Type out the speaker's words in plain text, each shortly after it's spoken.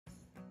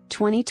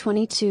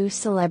2022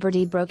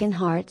 Celebrity Broken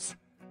Hearts?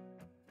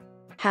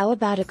 How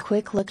about a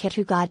quick look at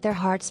who got their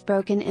hearts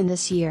broken in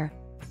this year?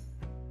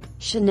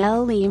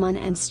 Chanel Leeman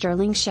and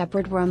Sterling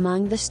Shepard were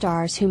among the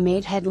stars who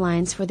made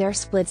headlines for their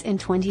splits in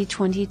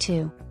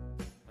 2022.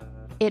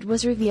 It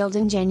was revealed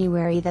in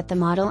January that the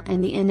model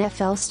and the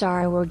NFL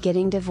star were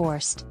getting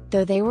divorced,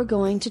 though they were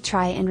going to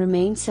try and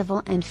remain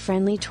civil and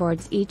friendly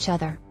towards each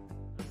other.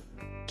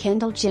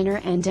 Kendall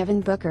Jenner and Devin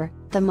Booker,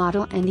 the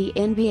model and the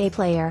NBA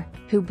player,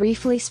 who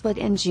briefly split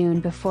in June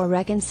before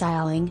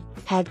reconciling,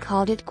 had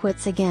called it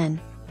quits again.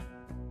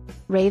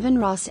 Raven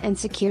Ross and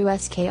Sk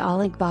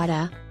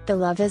Aligbata, the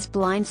Love is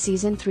Blind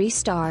Season 3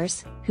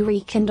 stars, who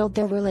rekindled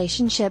their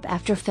relationship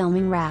after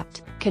filming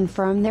Wrapped,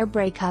 confirmed their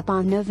breakup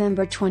on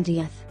November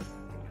 20th.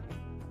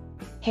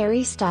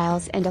 Harry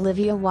Styles and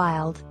Olivia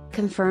Wilde,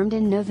 confirmed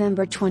in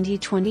November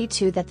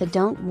 2022 that the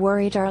Don't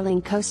Worry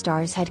Darling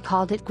co-stars had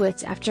called it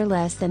quits after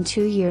less than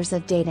 2 years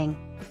of dating.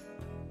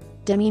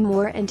 Demi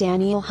Moore and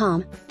Daniel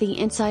Humm, the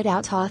Inside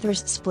Out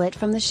authors, split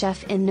from The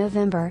Chef in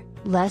November,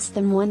 less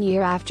than 1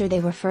 year after they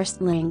were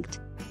first linked.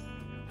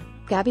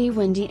 Gabby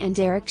Windey and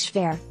Derek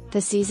Schwer, the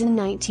Season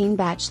 19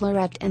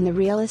 Bachelorette and the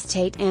real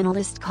estate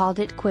analyst, called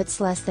it quits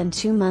less than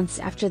 2 months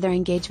after their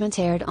engagement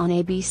aired on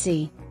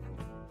ABC.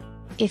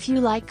 If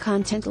you like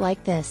content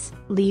like this,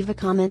 leave a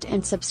comment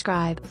and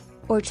subscribe.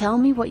 Or tell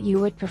me what you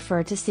would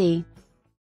prefer to see.